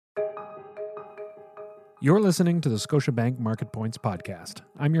You're listening to the Scotiabank Market Points podcast.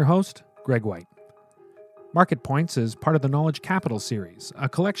 I'm your host, Greg White. Market Points is part of the Knowledge Capital series, a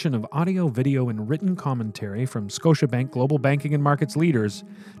collection of audio, video, and written commentary from Scotiabank Global Banking and Markets leaders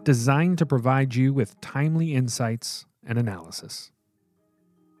designed to provide you with timely insights and analysis.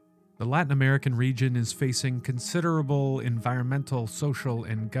 The Latin American region is facing considerable environmental, social,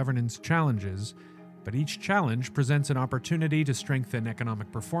 and governance challenges, but each challenge presents an opportunity to strengthen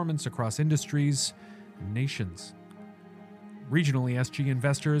economic performance across industries and nations. Regional ESG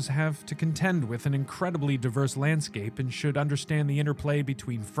investors have to contend with an incredibly diverse landscape and should understand the interplay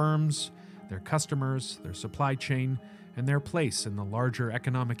between firms, their customers, their supply chain, and their place in the larger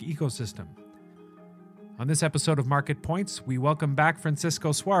economic ecosystem. On this episode of Market Points, we welcome back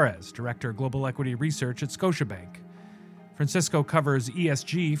Francisco Suarez, Director, Global Equity Research at Scotiabank. Francisco covers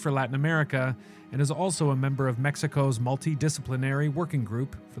ESG for Latin America and is also a member of Mexico's multidisciplinary working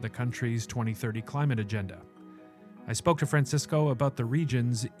group for the country's 2030 climate agenda. I spoke to Francisco about the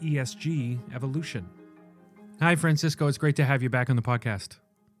region's ESG evolution. Hi, Francisco. It's great to have you back on the podcast.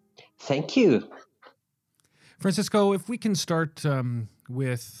 Thank you. Francisco, if we can start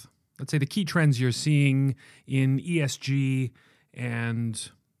with, let's say, the key trends you're seeing in ESG and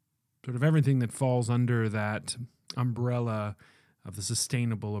sort of everything that falls under that umbrella of the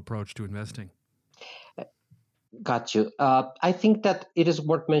sustainable approach to investing. Got you. I think that it is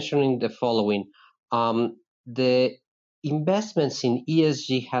worth mentioning the following. The investments in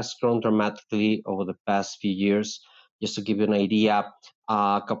ESG has grown dramatically over the past few years. Just to give you an idea,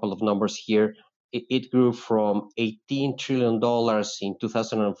 a couple of numbers here. It grew from $18 trillion in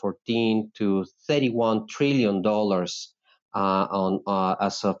 2014 to $31 trillion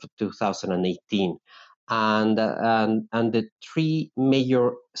as of 2018. And the three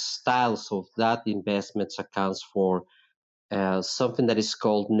major styles of that investments accounts for something that is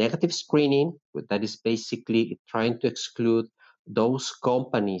called negative screening, that is basically trying to exclude those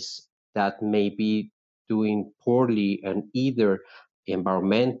companies that may be doing poorly in either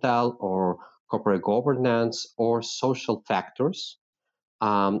environmental or corporate governance or social factors.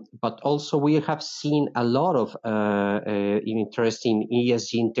 But also we have seen a lot of interest in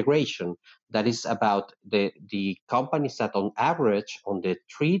ESG integration. That is about the companies that on average, on the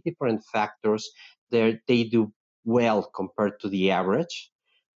three different factors, they do well compared to the average.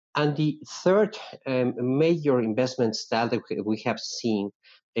 And the third major investment style that we have seen,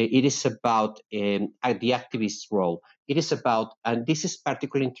 it is about the activist role. It is about, and this is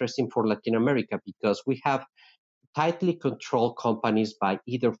particularly interesting for Latin America because we have tightly controlled companies by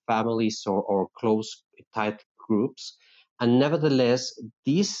either families or close tight groups. And nevertheless,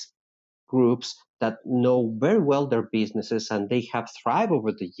 these groups that know very well their businesses and they have thrived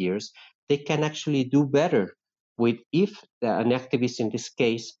over the years, they can actually do better with if an activist in this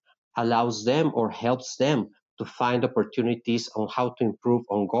case allows them or helps them to find opportunities on how to improve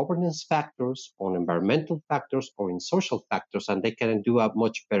on governance factors, on environmental factors, or in social factors, and they can do a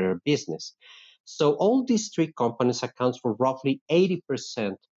much better business. So all these three components accounts for roughly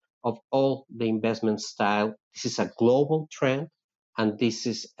 80% of all the investment style. This is a global trend, and this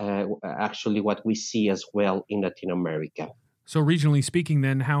is actually what we see as well in Latin America. So regionally speaking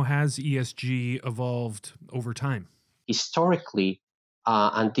then, how has ESG evolved over time? Historically,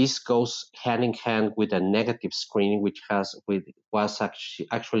 and this goes hand in hand with a negative screening, which was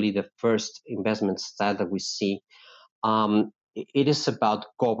actually the first investment style that we see. It is about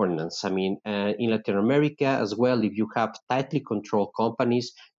governance. I mean, in Latin America as well, if you have tightly controlled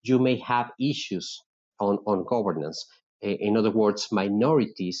companies, you may have issues on governance. In other words,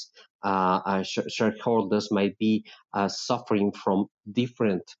 minorities, shareholders might be suffering from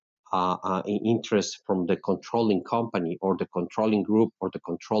different interests from the controlling company or the controlling group or the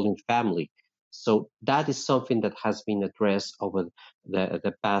controlling family. So that is something that has been addressed over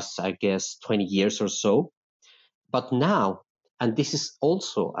the past, I guess, 20 years or so. But now, and this is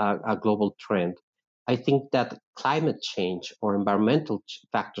also a global trend, I think that climate change or environmental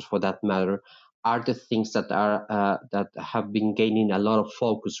factors, for that matter, are the things that have been gaining a lot of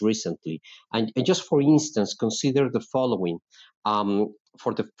focus recently. And just for instance, consider the following: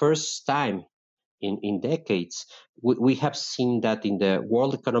 for the first time in decades, we have seen that in the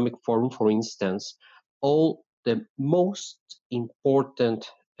World Economic Forum, for instance, all the most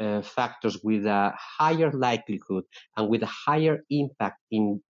important factors with a higher likelihood and with a higher impact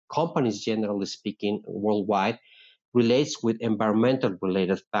in companies, generally speaking, worldwide, relates with environmental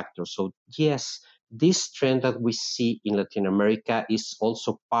related factors. So yes, this trend that we see in Latin America is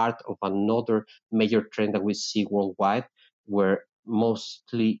also part of another major trend that we see worldwide, where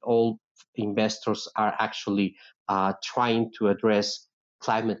mostly all investors are actually trying to address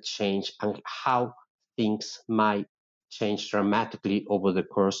climate change and how things might change dramatically over the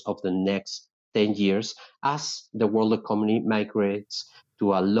course of the next 10 years as the world economy migrates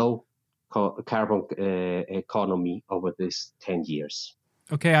to a low carbon economy over these 10 years.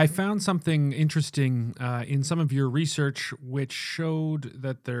 Okay, I found something interesting in some of your research, which showed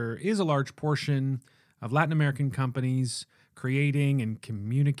that there is a large portion of Latin American companies creating and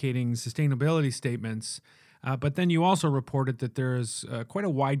communicating sustainability statements. But then you also reported that there is quite a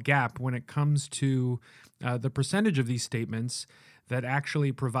wide gap when it comes to the percentage of these statements that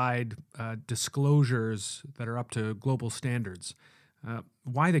actually provide disclosures that are up to global standards.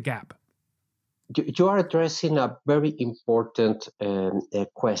 Why the gap? You are addressing a very important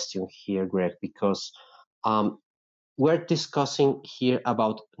question here, Greg, because um, we're discussing here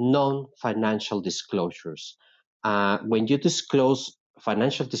about non-financial disclosures. When you disclose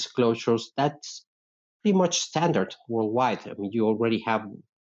financial disclosures, that's pretty much standard worldwide. I mean, you already have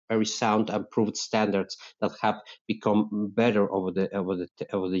very sound and proved standards that have become better over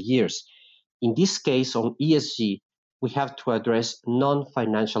the years. In this case, on ESG, we have to address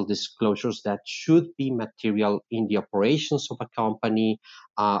non-financial disclosures that should be material in the operations of a company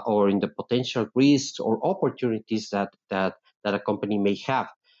or in the potential risks or opportunities that a company may have.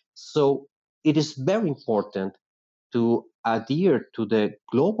 So it is very important to adhere to the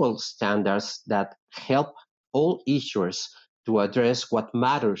global standards that help all issuers to address what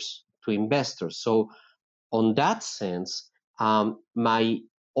matters to investors. So, on that sense, my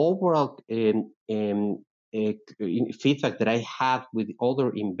overall feedback that I have with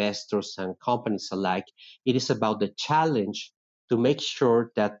other investors and companies alike, it is about the challenge to make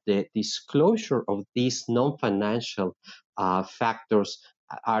sure that the disclosure of these non-financial factors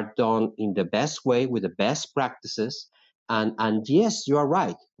are done in the best way with the best practices. And yes, you are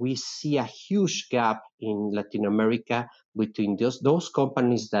right. We see a huge gap in Latin America between those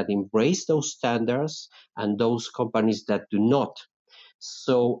companies that embrace those standards and those companies that do not.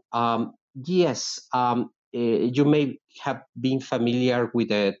 So, yes, you may have been familiar with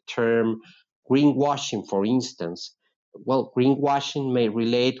the term greenwashing, for instance. Well, greenwashing may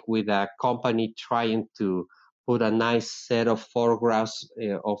relate with a company trying to put a nice set of photographs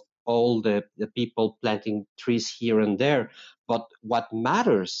of all the people planting trees here and there. But what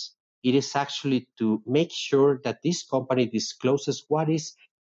matters, it is actually to make sure that this company discloses what is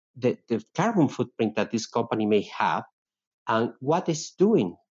the carbon footprint that this company may have and what is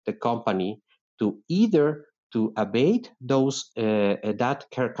doing the company to either to abate that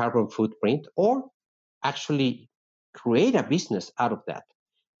carbon footprint or actually create a business out of that.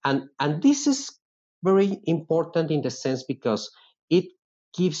 And this is very important in the sense because it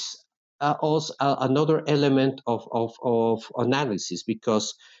gives us another element of analysis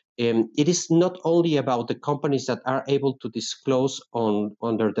because it is not only about the companies that are able to disclose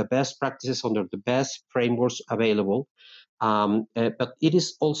under the best practices, under the best frameworks available, but it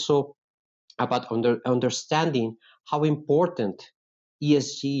is also about understanding how important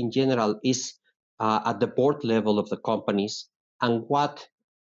ESG in general is at the board level of the companies and what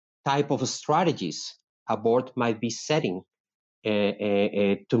type of strategies a board might be setting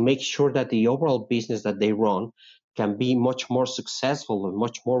to make sure that the overall business that they run can be much more successful and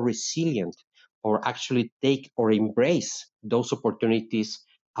much more resilient or actually take or embrace those opportunities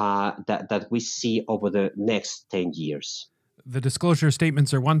that we see over the next 10 years. The disclosure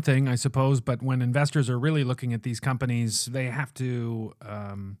statements are one thing, I suppose, but when investors are really looking at these companies, they have to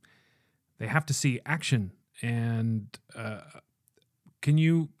see action. And can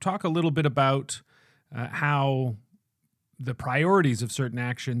you talk a little bit about how the priorities of certain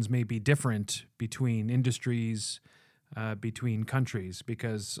actions may be different between industries, between countries?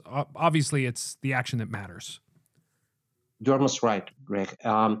 Because obviously, it's the action that matters. You're almost right, Greg.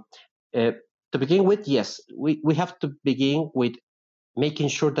 To begin with, yes, we have to begin with making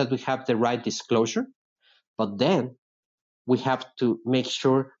sure that we have the right disclosure, but then we have to make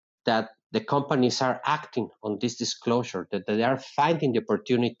sure that the companies are acting on this disclosure, that they are finding the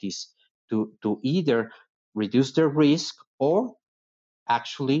opportunities to either reduce their risk or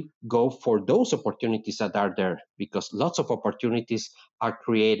actually go for those opportunities that are there because lots of opportunities are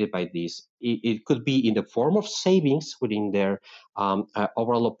created by this. It could be in the form of savings within their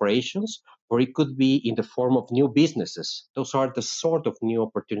overall operations, or it could be in the form of new businesses. Those are the sort of new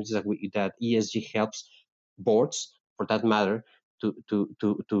opportunities that ESG helps boards, for that matter,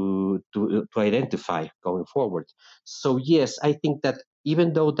 to identify going forward. So yes, I think that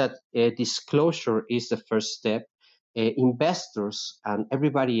even though that disclosure is the first step, investors and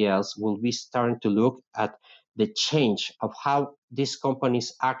everybody else will be starting to look at the change of how these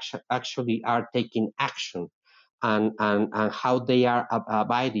companies actually are taking action and how they are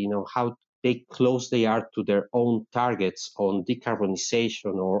abiding, or how they close they are to their own targets on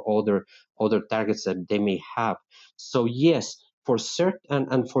decarbonization or other targets that they may have. So yes, for certain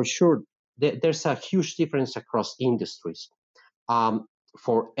and for sure, there's a huge difference across industries.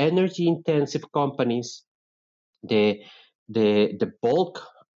 For energy intensive companies, the the bulk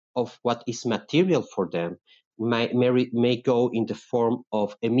of what is material for them may go in the form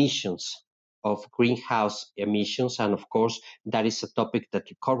of emissions, of greenhouse emissions, and of course that is a topic that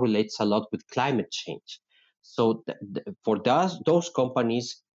correlates a lot with climate change. So for those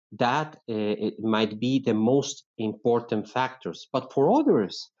companies, that it might be the most important factors. But for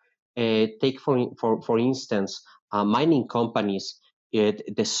others, take for instance, mining companies,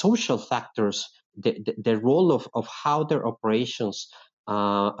 the social factors, the role of how their operations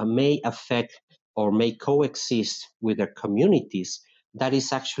may affect or may coexist with their communities, that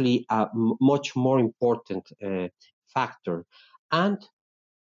is actually a much more important factor. And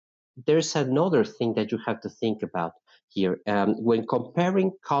there's another thing that you have to think about here. When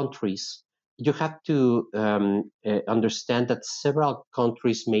comparing countries, you have to understand that several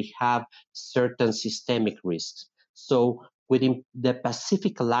countries may have certain systemic risks. So, within the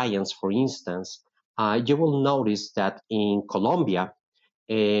Pacific Alliance, for instance, you will notice that in Colombia,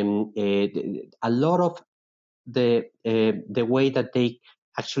 a lot of the way that they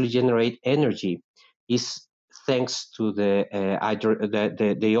actually generate energy is thanks to the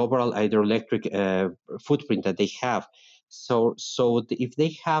overall hydroelectric footprint that they have. So if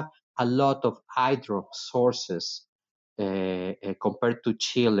they have a lot of hydro sources compared to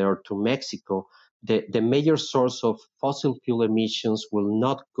Chile or to Mexico, the major source of fossil fuel emissions will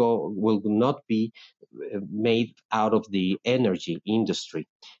not be made out of the energy industry.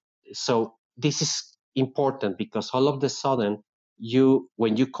 So this is important because all of the sudden,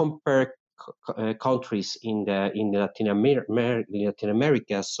 when you compare countries in Latin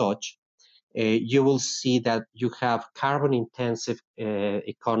America as such, you will see that you have carbon intensive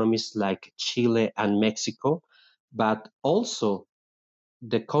economies like Chile and Mexico, but also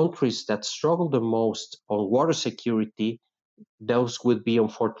the countries that struggle the most on water security, those would be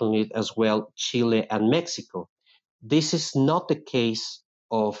unfortunately as well Chile and Mexico. This is not the case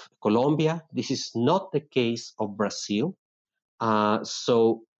of Colombia. This is not the case of Brazil.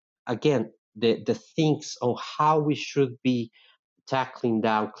 So again, the things on how we should be tackling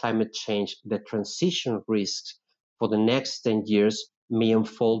down climate change, the transition risks for the next 10 years may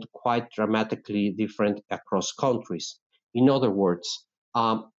unfold quite dramatically different across countries. In other words,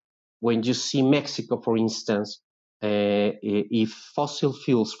 when you see Mexico, for instance, if fossil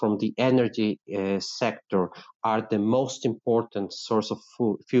fuels from the energy sector are the most important source of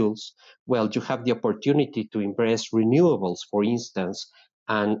fuels, well, you have the opportunity to embrace renewables, for instance,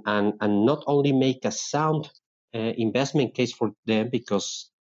 and not only make a sound investment case for them because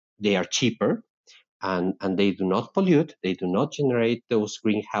they are cheaper and they do not pollute, they do not generate those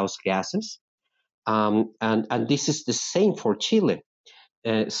greenhouse gases. And this is the same for Chile.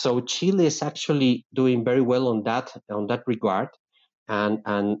 So Chile is actually doing very well on that regard, I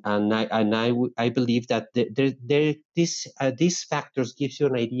believe that these factors gives you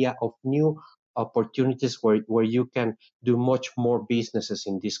an idea of new opportunities where you can do much more businesses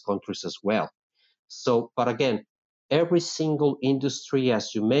in these countries as well. So, but again, every single industry,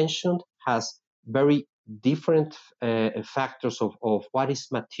 as you mentioned, has very different factors of what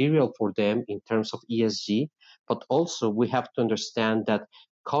is material for them in terms of ESG. But also, we have to understand that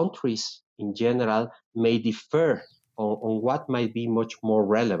countries in general may differ on what might be much more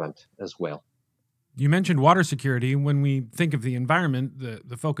relevant as well. You mentioned water security. When we think of the environment,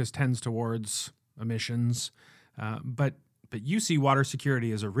 the focus tends towards emissions, but you see water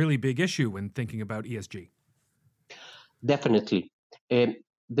security as a really big issue when thinking about ESG. Definitely.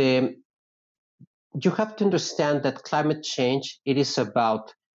 The You have to understand that climate change, it is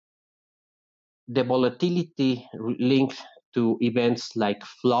about the volatility linked to events like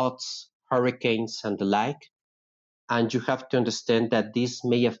floods, hurricanes, and the like. And you have to understand that this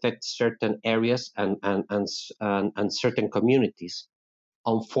may affect certain areas and certain communities.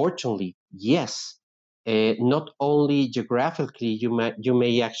 Unfortunately, yes, not only geographically, you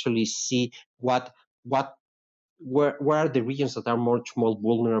may actually see what where are the regions that are much more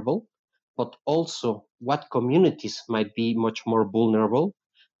vulnerable, but also what communities might be much more vulnerable,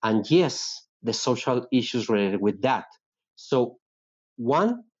 and yes, the social issues related with that. So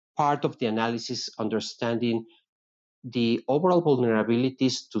one part of the analysis, understanding the overall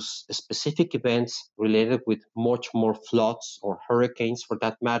vulnerabilities to specific events related with much more floods or hurricanes for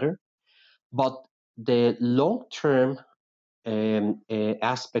that matter, but the long-term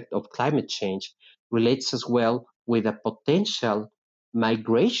aspect of climate change relates as well with the potential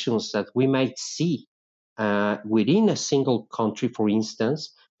migrations that we might see within a single country, for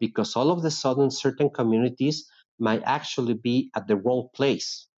instance, because all of a sudden certain communities might actually be at the wrong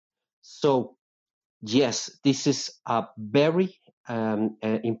place. So, yes, this is a very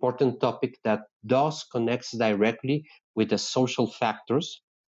important topic that does connects directly with the social factors.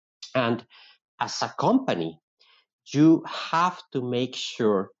 And as a company, you have to make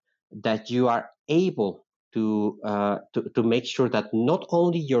sure that you are able to make sure that not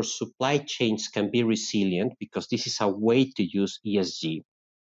only your supply chains can be resilient, because this is a way to use ESG,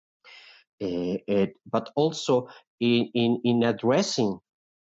 but also in addressing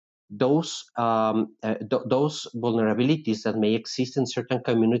those vulnerabilities that may exist in certain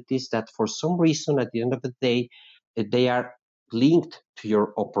communities that for some reason at the end of the day they are linked to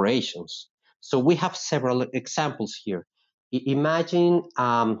your operations. So we have several examples here. Imagine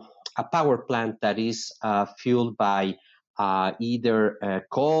a power plant that is fueled by either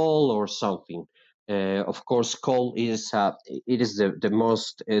coal or something. Of course, coal is it is the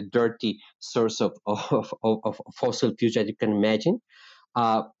most dirty source of fossil fuels that you can imagine.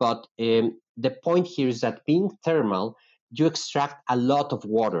 But the point here is that being thermal, you extract a lot of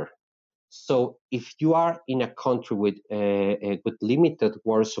water. So if you are in a country with limited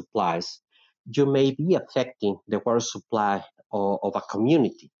water supplies, you may be affecting the water supply of a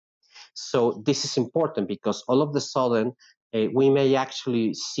community. So this is important because all of a sudden we may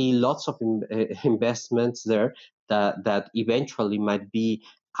actually see lots of investments there that eventually might be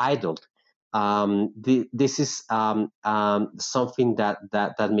idled. This is something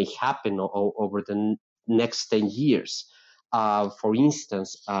that may happen over the next 10 years. For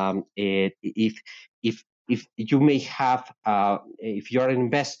instance, if you may have, if you're an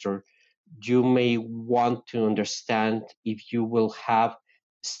investor, you may want to understand if you will have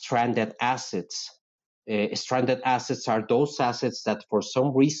stranded assets. Stranded assets are those assets that for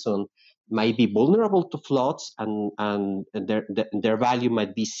some reason might be vulnerable to floods and their value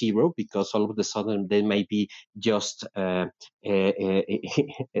might be zero because all of a sudden they might be just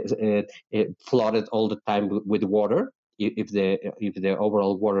flooded all the time with water if the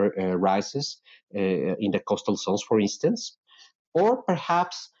overall water rises in the coastal zones, for instance, or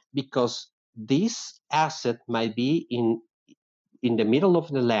perhaps because this asset might be in the middle of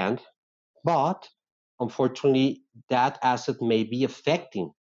the land, but unfortunately, that asset may be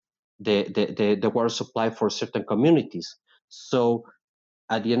affecting the water supply for certain communities. So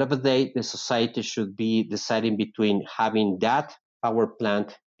at the end of the day, the society should be deciding between having that power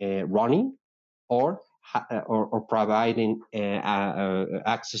plant running or or providing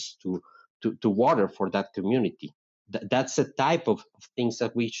access to water for that community. That's the type of things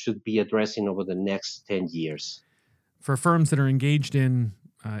that we should be addressing over the next 10 years. For firms that are engaged in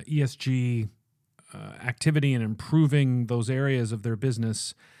ESG activity and improving those areas of their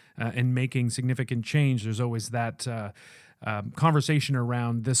business and making significant change, there's always that conversation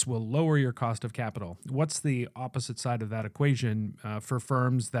around this will lower your cost of capital. What's the opposite side of that equation for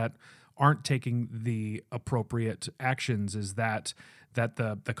firms that aren't taking the appropriate actions? Is that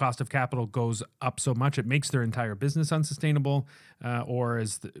the cost of capital goes up so much it makes their entire business unsustainable, or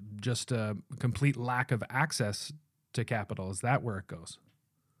is just a complete lack of access to capital? Is that where it goes?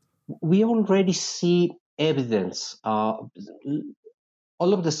 We already see evidence. All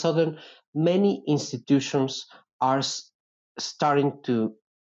of a sudden, many institutions are starting to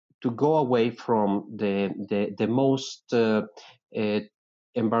go away from the most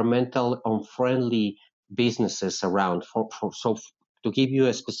environmental unfriendly businesses around. So to give you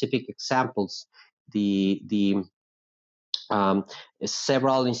a specific examples, the um,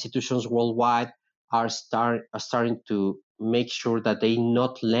 several institutions worldwide are starting to make sure that they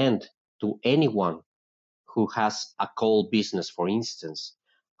not lend to anyone who has a coal business, for instance.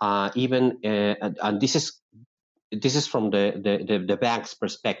 Even and this is from the bank's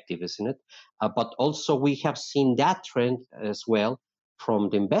perspective, isn't it? But also we have seen that trend as well from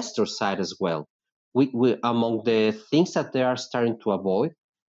the investor side as well. We among the things that they are starting to avoid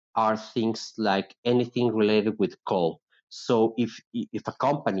are things like anything related with coal. So if a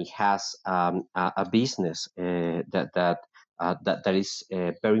company has a business that is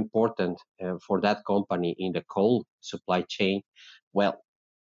very important for that company in the coal supply chain, well,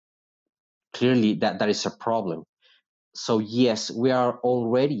 clearly that is a problem. So yes, we are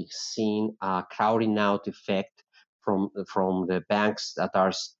already seeing a crowding out effect from the banks that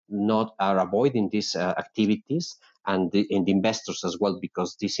are avoiding these activities, and the investors as well,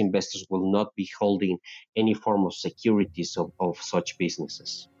 because these investors will not be holding any form of securities of such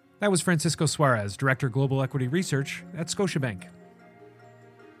businesses. That was Francisco Suarez, Director Global Equity Research at Scotiabank.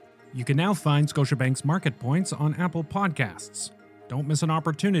 You can now find Scotiabank's Market Points on Apple Podcasts. Don't miss an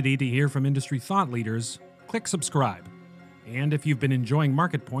opportunity to hear from industry thought leaders. Click subscribe. And if you've been enjoying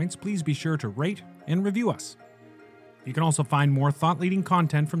Market Points, please be sure to rate and review us. You can also find more thought-leading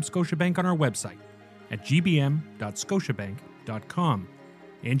content from Scotiabank on our website at gbm.scotiabank.com.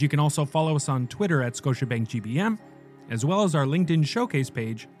 And you can also follow us on Twitter at ScotiabankGBM, as well as our LinkedIn showcase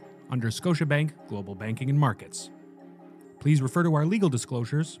page under Scotiabank Global Banking and Markets. Please refer to our legal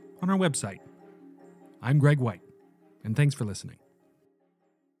disclosures on our website. I'm Greg White, and thanks for listening.